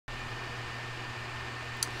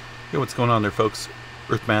Hey, what's going on there, folks?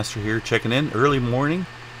 Earthmaster here, checking in. Early morning.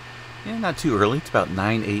 Yeah, not too early. It's about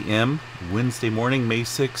 9 a.m. Wednesday morning, May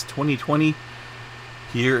 6, 2020.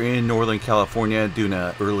 Here in Northern California, doing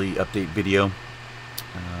an early update video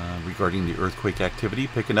regarding the earthquake activity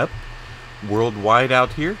picking up worldwide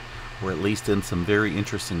out here, or at least in some very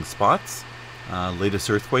interesting spots. Latest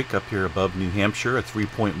earthquake up here above New Hampshire, a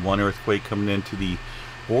 3.1 earthquake coming into the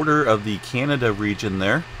border of the Canada region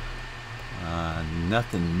there.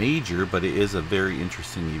 Nothing major, but it is a very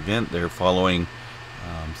interesting event there following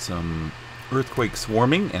some earthquake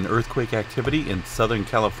swarming and earthquake activity in Southern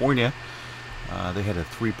California. They had a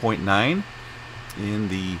 3.9 in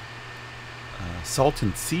the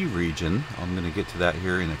Salton Sea region. I'm going to get to that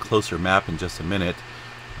here in a closer map in just a minute.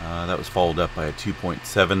 That was followed up by a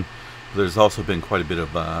 2.7. There's also been quite a bit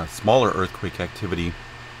of smaller earthquake activity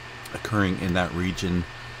occurring in that region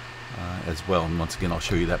as well. And once again, I'll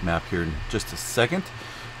show you that map here in just a second.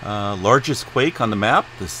 Largest quake on the map,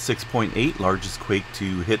 the 6.8, largest quake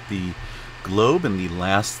to hit the globe in the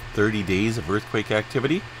last 30 days of earthquake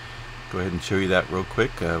activity. Go ahead and show you that real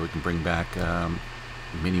quick. We can bring back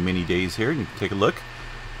many days here, and you can take a look.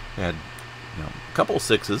 We had a couple of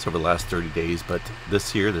sixes over the last 30 days, but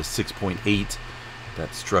this here, the 6.8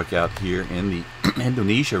 that struck out here in the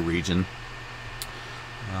Indonesia region,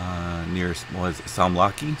 near was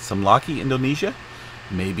Samlaki, Indonesia.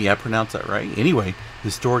 Maybe I pronounced that right. Anyway,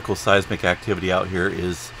 historical seismic activity out here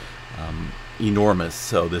is enormous.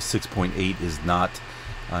 So this 6.8 is not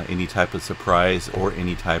any type of surprise or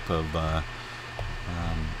any type of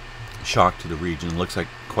shock to the region. It looks like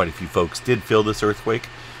quite a few folks did feel this earthquake,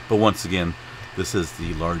 but once again, this is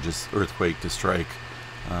the largest earthquake to strike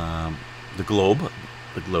the globe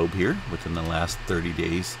here within the last 30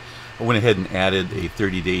 days. I went ahead and added a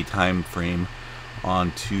 30-day time frame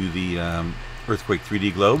onto the earthquake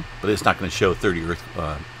 3D globe, but it's not going to show 30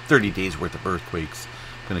 days worth of earthquakes.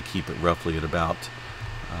 I'm going to keep it roughly at about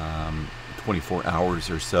 24 hours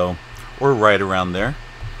or so, or right around there.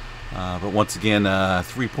 But once again,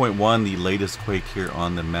 3.1, the latest quake here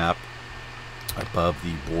on the map above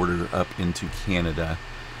the border up into Canada.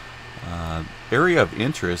 Area of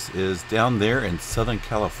interest is down there in Southern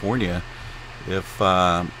California. If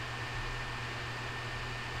you've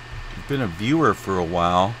been a viewer for a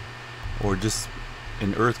while, or just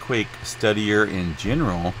an earthquake studier in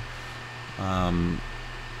general,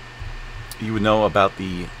 you would know about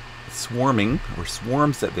the swarming or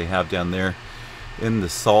swarms that they have down there in the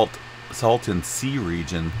Salton Sea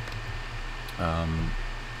region.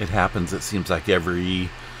 It happens, it seems like every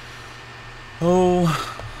 4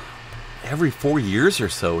 years or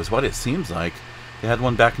so is what it seems like. They had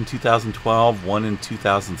one back in 2012, one in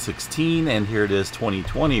 2016, and here it is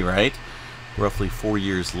 2020, right? Roughly 4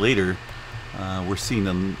 years later, we're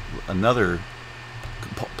seeing another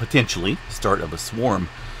potentially start of a swarm.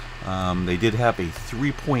 They did have a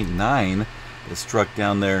 3.9 that struck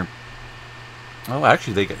down there. Oh,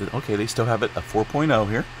 actually, they still have it, a 4.0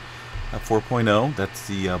 here. A 4.0, that's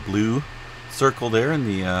the blue circle there, and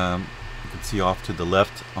the you can see off to the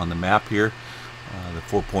left on the map here, the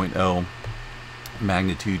 4.0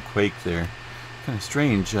 magnitude quake there. Kind of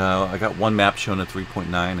strange. I got one map showing a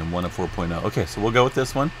 3.9 and one a 4.0. Okay, so we'll go with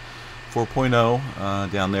this one, 4.0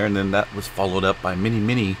 down there, and then that was followed up by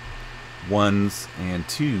many ones and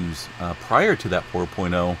twos prior to that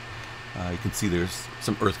 4.0. You can see there's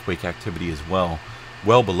some earthquake activity as well,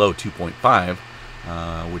 well below 2.5,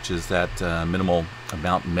 which is that minimal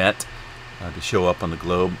amount met to show up on the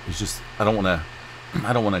globe. It's just I don't want to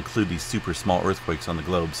include these super small earthquakes on the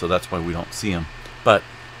globe, so that's why we don't see them. But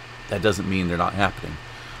that doesn't mean they're not happening.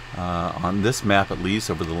 On this map, at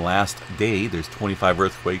least over the last day, there's 25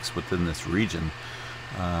 earthquakes within this region.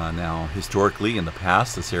 Now, historically, in the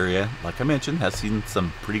past, this area, like I mentioned, has seen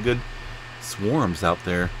some pretty good swarms out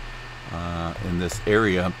there in this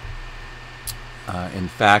area. In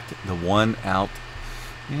fact, the one out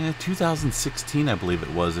in 2016, I believe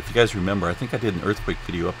it was. If you guys remember, I think I did an earthquake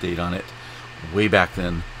video update on it way back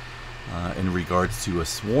then in regards to a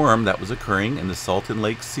swarm that was occurring in the Salton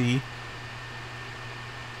Lake Sea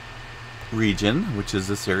region, which is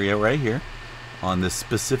this area right here, on this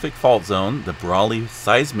specific fault zone, the Brawley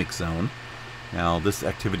seismic zone. Now, this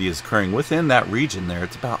activity is occurring within that region there.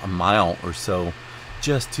 It's about a mile or so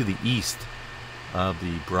just to the east of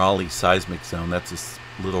the Brawley seismic zone. That's this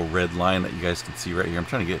little red line that you guys can see right here. I'm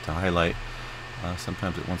trying to get it to highlight.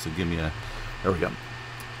 Sometimes it wants to give me a... There we go.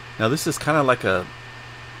 Now, this is kind of like an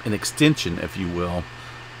extension, if you will,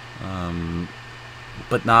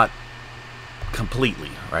 but not completely,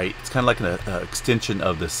 right? It's kind of like an extension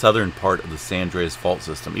of the southern part of the San Andreas fault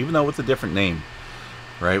system, even though with a different name.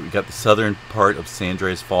 right? We got the southern part of San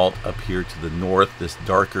Andreas Fault up here to the north, this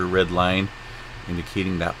darker red line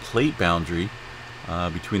indicating that plate boundary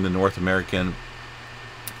between the North American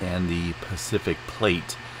and the Pacific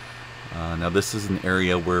plate. Now this is an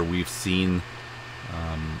area where we've seen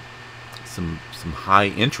some high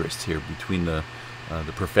interest here between the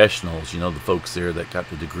professionals, the folks there that got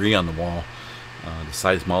the degree on the wall, the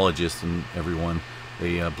seismologists and everyone.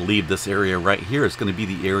 They believe this area right here is going to be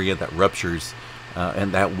the area that ruptures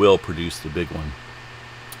and that will produce the big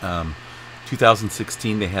one.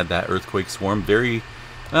 2016 they had that earthquake swarm,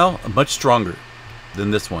 much stronger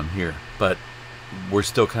than this one here, but we're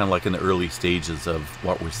still kind of like in the early stages of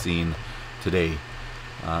what we're seeing today.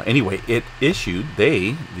 Anyway, the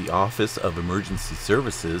Office of Emergency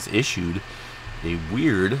Services issued a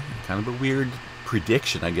weird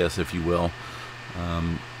prediction, I guess, if you will.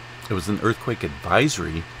 It was an earthquake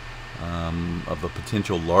advisory of a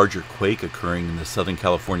potential larger quake occurring in the Southern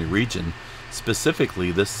California region,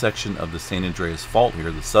 specifically this section of the San Andreas Fault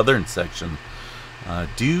here, the southern section,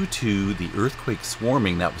 due to the earthquake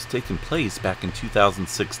swarming that was taking place back in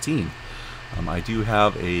 2016. I do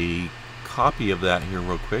have a copy of that here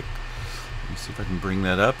real quick. Let me see if I can bring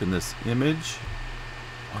that up in this image.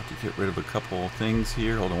 I'll have to get rid of a couple of things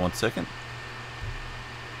here. Hold on one second.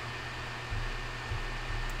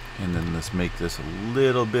 And then let's make this a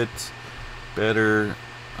little bit better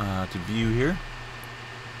to view here.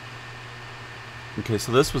 Okay,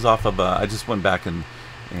 so this was off of, I just went back and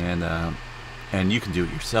you can do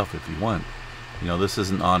it yourself if you want. This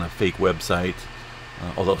isn't on a fake website,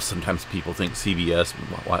 although sometimes people think CBS,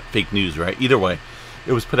 fake news, right? Either way,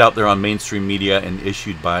 it was put out there on mainstream media and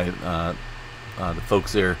issued by the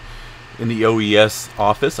folks there in the OES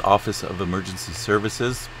Office of Emergency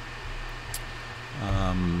Services.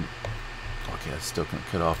 Okay, it's still going to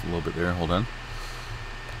cut off a little bit there. Hold on.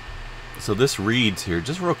 So this reads here,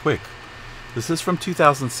 just real quick. This is from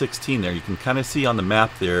 2016 there. You can kind of see on the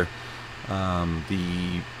map there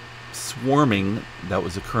the swarming that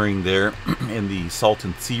was occurring there in the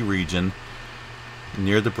Salton Sea region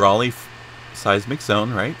near the Brawley seismic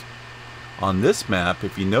zone, right? On this map,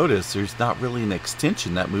 if you notice, there's not really an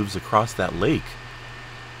extension that moves across that lake.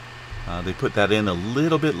 They put that in a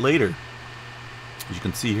little bit later. As you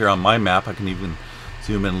can see here on my map, I can even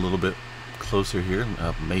zoom in a little bit closer here.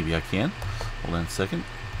 Maybe I can. Hold on a second.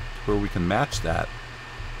 Where we can match that.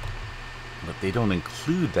 But they don't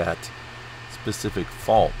include that specific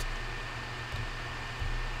fault.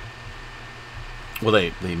 Well,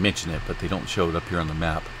 they mention it, but they don't show it up here on the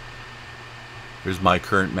map. Here's my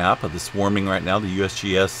current map of the swarming right now, the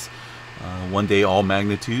USGS one-day all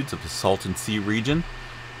magnitudes of the Salton Sea region.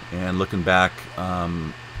 And looking back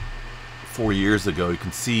 4 years ago, you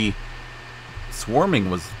can see swarming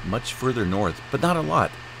was much further north, but not a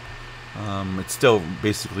lot. It's still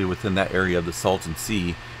basically within that area of the Salton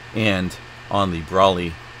Sea and on the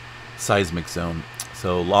Brawley seismic zone.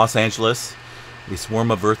 So Los Angeles, a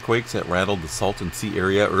swarm of earthquakes that rattled the Salton Sea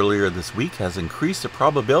area earlier this week has increased the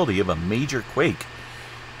probability of a major quake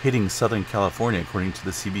hitting Southern California, according to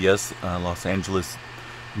the CBS Los Angeles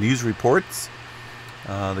news reports.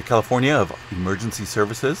 The California of Emergency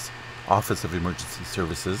Services, Office of Emergency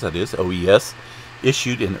Services, that is, OES,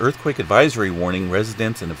 issued an earthquake advisory warning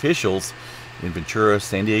residents and officials in Ventura,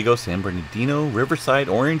 San Diego, San Bernardino, Riverside,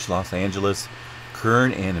 Orange, Los Angeles,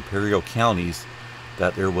 Kern, and Imperial counties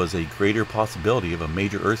that there was a greater possibility of a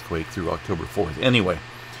major earthquake through October 4th. Anyway,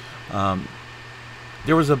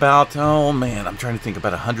 there was about, I'm trying to think,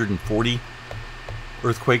 about 140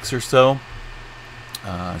 earthquakes or so,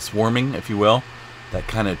 swarming, if you will, that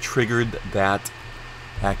kind of triggered that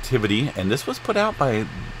activity. And this was put out by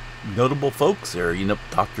notable folks there.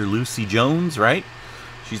 Dr. Lucy Jones, right?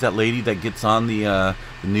 She's that lady that gets on the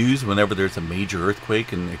news whenever there's a major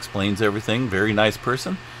earthquake and explains everything. Very nice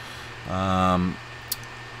person.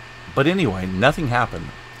 But anyway, nothing happened.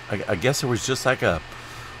 I guess it was just like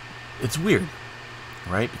it's weird,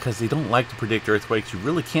 right? Because they don't like to predict earthquakes. You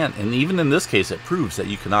really can't. And even in this case, it proves that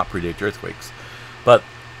you cannot predict earthquakes. But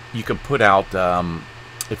you can put out,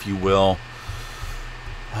 if you will,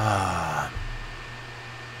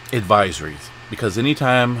 advisories, because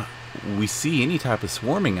anytime we see any type of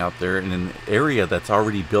swarming out there in an area that's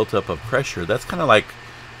already built up of pressure, that's kind of like,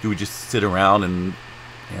 do we just sit around and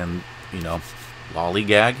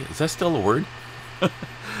lollygag? Is that still a word?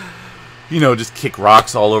 Just kick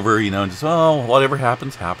rocks all over, just, whatever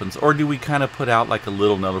happens, happens. Or do we kind of put out like a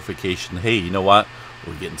little notification, hey, you know what?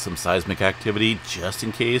 We're getting some seismic activity just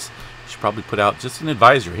in case. You should probably put out just an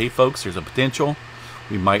advisory. Hey, folks, there's a potential.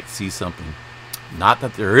 We might see something. Not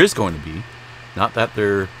that there is going to be. Not that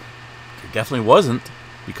there definitely wasn't.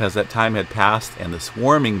 because that time had passed and the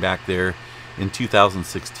swarming back there in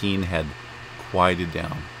 2016 had quieted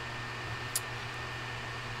down.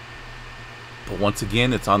 But once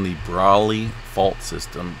again, it's on the Brawley fault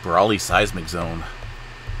system, Brawley seismic zone,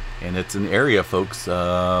 and it's an area, folks,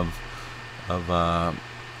 of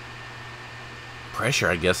pressure,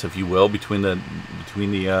 I guess, if you will, between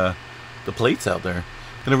the plates out there.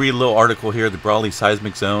 I'm going to read a little article here. The Brawley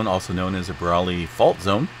seismic zone, also known as a Brawley fault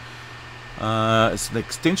zone, it's an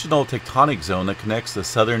extensional tectonic zone that connects the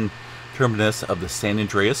southern terminus of the San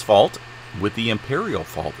Andreas Fault with the Imperial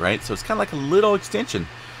Fault, right? So it's kind of like a little extension.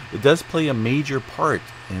 It does play a major part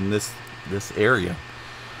in this area.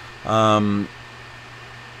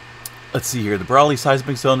 Let's see here. The Brawley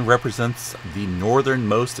seismic zone represents the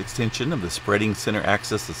northernmost extension of the spreading center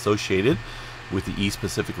axis associated with the East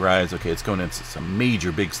Pacific rise. Okay, it's going into some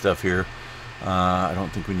major big stuff here. I don't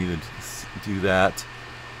think we need to do that.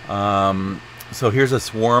 So here's a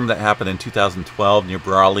swarm that happened in 2012 near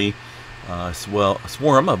Brawley. A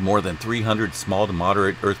swarm of more than 300 small to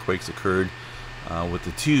moderate earthquakes occurred, with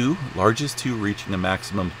the largest two reaching a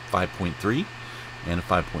maximum 5.3 and a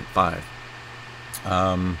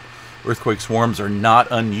 5.5. Earthquake swarms are not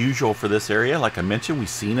unusual for this area. Like I mentioned, we've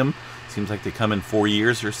seen them. Seems like they come in 4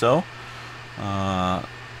 years or so. There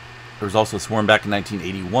was also a swarm back in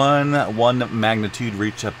 1981. One magnitude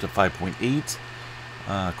reached up to 5.8.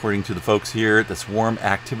 According to the folks here, the swarm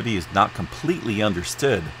activity is not completely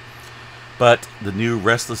understood, but the new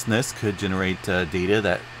restlessness could generate data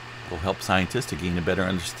that will help scientists to gain a better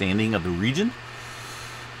understanding of the region.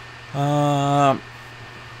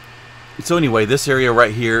 So anyway, this area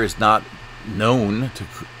right here is not known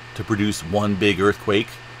to produce one big earthquake,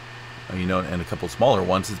 you know, and a couple smaller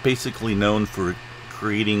ones. It's basically known for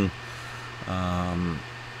creating a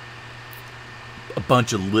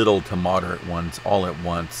bunch of little to moderate ones all at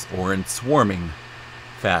once, or in swarming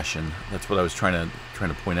fashion. That's what I was trying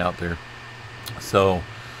to point out there. So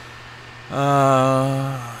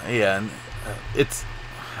yeah, it's,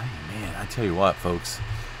 man, I tell you what, folks,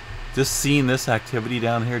 just seeing this activity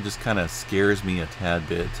down here just kind of scares me a tad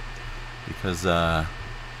bit, because I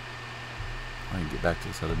can get back to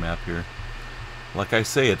this other map here. Like I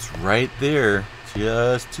say, it's right there,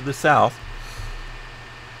 just to the south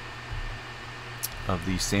of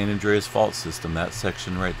the San Andreas Fault System, that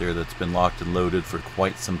section right there that's been locked and loaded for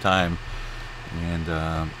quite some time. And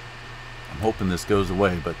I'm hoping this goes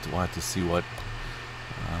away, but we'll have to see what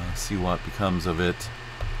becomes of it.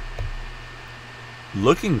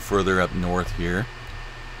 Looking further up north here,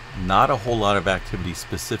 not a whole lot of activity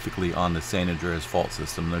specifically on the San Andreas Fault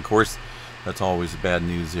System. And of course, that's always bad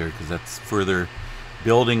news there, because that's further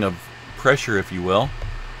building of pressure, if you will,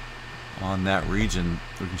 on that region.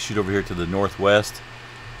 We can shoot over here to the northwest.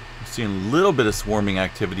 We're seeing a little bit of swarming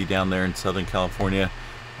activity down there in Southern California,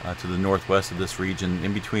 to the northwest of this region,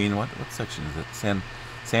 in between, what section is it?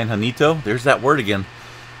 San Juanito? There's that word again.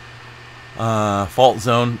 Fault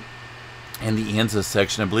zone and the Anza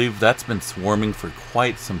section. I believe that's been swarming for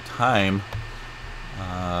quite some time.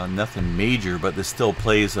 Nothing major, but this still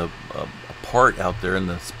plays a part out there in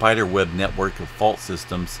the spider web network of fault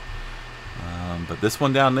systems. But this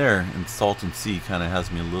one down there in Salton Sea kind of has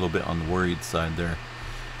me a little bit on the worried side there,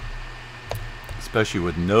 especially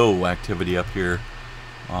with no activity up here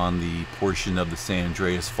on the portion of the San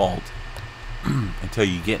Andreas Fault until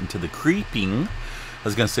you get into the creeping. I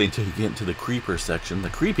was going to say until you get into the creeper section. The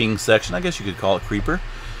creeping section, I guess you could call it creeper.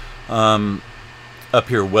 Up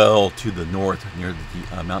here well to the north near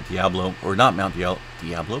the Mount Diablo, or not Mount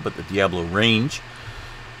Diablo, but the Diablo Range.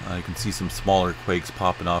 You can see some smaller quakes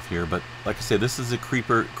popping off here, but like I said, this is a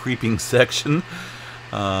creeping section,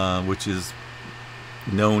 which is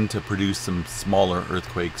known to produce some smaller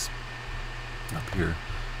earthquakes up here.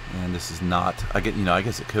 And this is not, I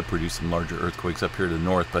guess it could produce some larger earthquakes up here to the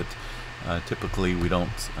north, but typically we don't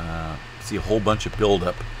see a whole bunch of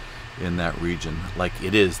buildup in that region like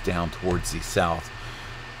it is down towards the south.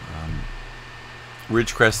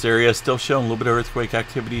 Ridgecrest area still showing a little bit of earthquake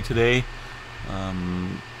activity today.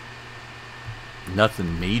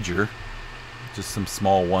 Nothing major, just some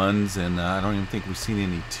small ones, and I don't even think we've seen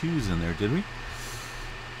any twos in there, did we?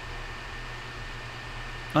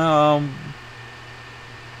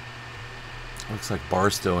 Looks like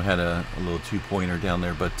Barstow had a little two-pointer down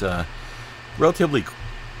there, but relatively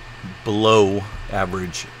below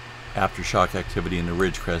average aftershock activity in the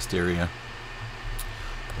Ridgecrest area.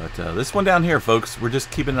 But this one down here, folks, we're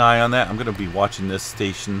just keeping an eye on that. I'm going to be watching this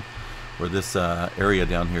station, or this area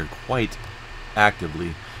down here, quite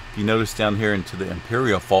actively. If you notice down here into the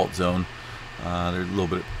Imperial Fault Zone, there's a little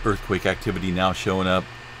bit of earthquake activity now showing up.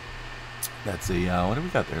 That's a, what do we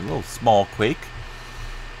got there? A little small quake.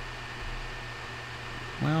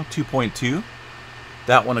 well, 2.2.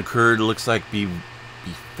 That one occurred, looks like,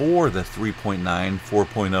 before the 3.9,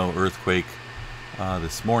 4.0 earthquake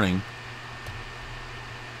this morning.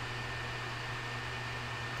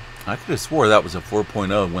 I could have swore that was a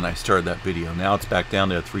 4.0 when I started that video. Now it's back down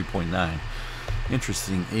to a 3.9.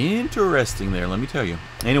 Interesting there, let me tell you.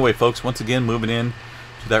 Anyway, folks, once again, moving in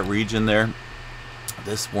to that region there.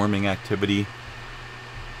 This swarming activity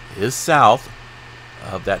is south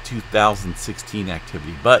of that 2016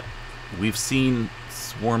 activity, but we've seen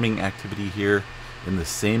swarming activity here in the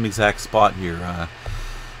same exact spot here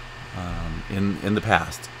in the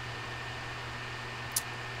past.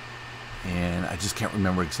 And I just can't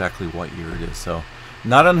remember exactly what year it is. So,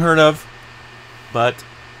 not unheard of, but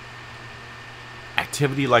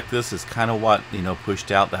activity like this is kind of what, you know,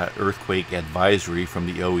 pushed out that earthquake advisory from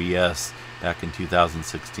the OES back in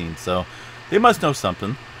 2016. So, they must know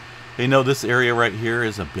something. They know this area right here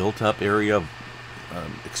is a built-up area of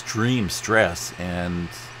extreme stress, and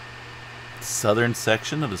the southern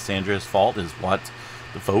section of the San Andreas Fault is what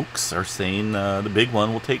the folks are saying the big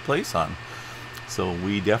one will take place on. So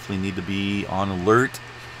we definitely need to be on alert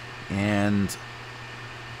and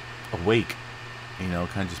awake. You know,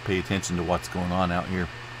 kind of just pay attention to what's going on out here.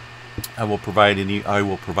 I will provide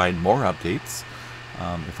more updates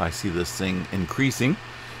if I see this thing increasing.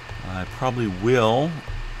 I probably will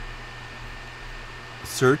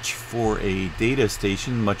search for a data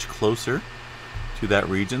station much closer to that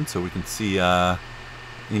region so we can see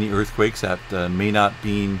any earthquakes that may not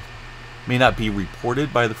be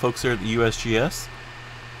reported by the folks there at the USGS,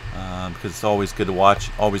 because it's always good to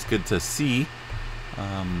watch, always good to see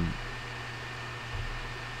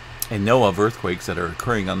and know of earthquakes that are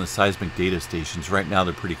occurring on the seismic data stations. Right now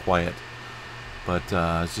they're pretty quiet, but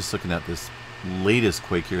I was just looking at this latest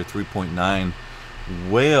quake here, 3.9,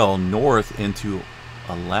 well north into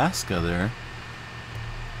Alaska there.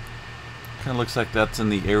 Kind of looks like that's in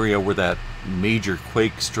the area where that major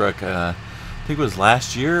quake struck. I think it was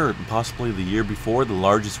last year or possibly the year before, the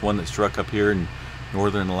largest one that struck up here in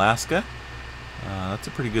northern Alaska. That's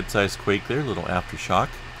a pretty good sized quake there, a little aftershock.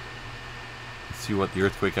 Let's see what the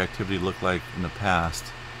earthquake activity looked like in the past.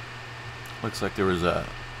 Looks like there was a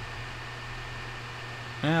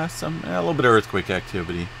little bit of earthquake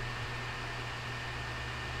activity.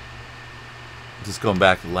 Just going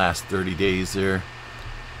back the last 30 days there.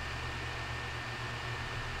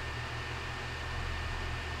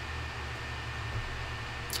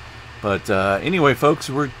 But anyway, folks,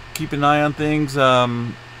 we're keeping an eye on things.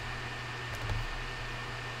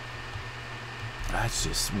 That's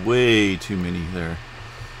just way too many there.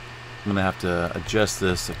 I'm going to have to adjust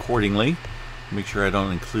this accordingly. Make sure I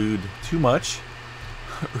don't include too much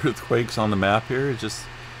earthquakes on the map here. Just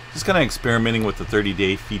kind of experimenting with the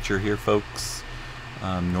 30-day feature here, folks.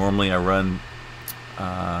 Normally I run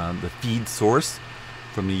the feed source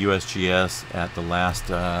from the USGS at the last...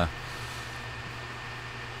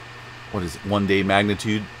 what is it, 1 day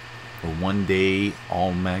magnitude, or 1 day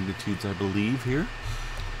all magnitudes, I believe, here.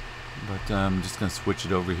 But I'm just going to switch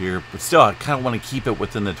it over here. But still, I kind of want to keep it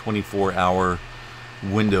within the 24-hour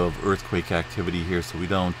window of earthquake activity here, so we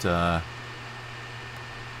don't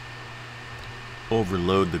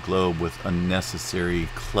overload the globe with unnecessary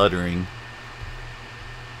cluttering.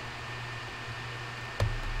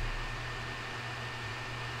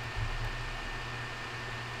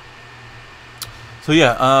 So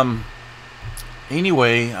yeah,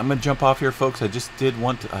 anyway, I'm gonna jump off here, folks. I just did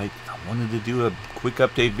want to, I wanted to do a quick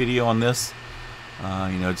update video on this.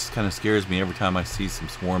 You know, it just kind of scares me every time I see some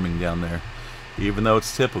swarming down there, even though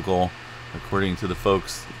it's typical, according to the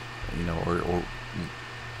folks, you know, or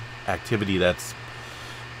activity that's,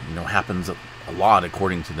 you know, happens a lot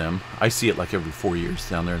according to them. I see it like every 4 years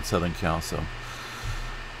down there in Southern Cal. So,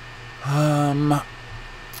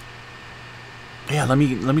 yeah, let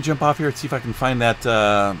me jump off here and see if I can find that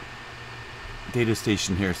data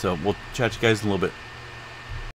station here. So we'll chat you guys in a little bit.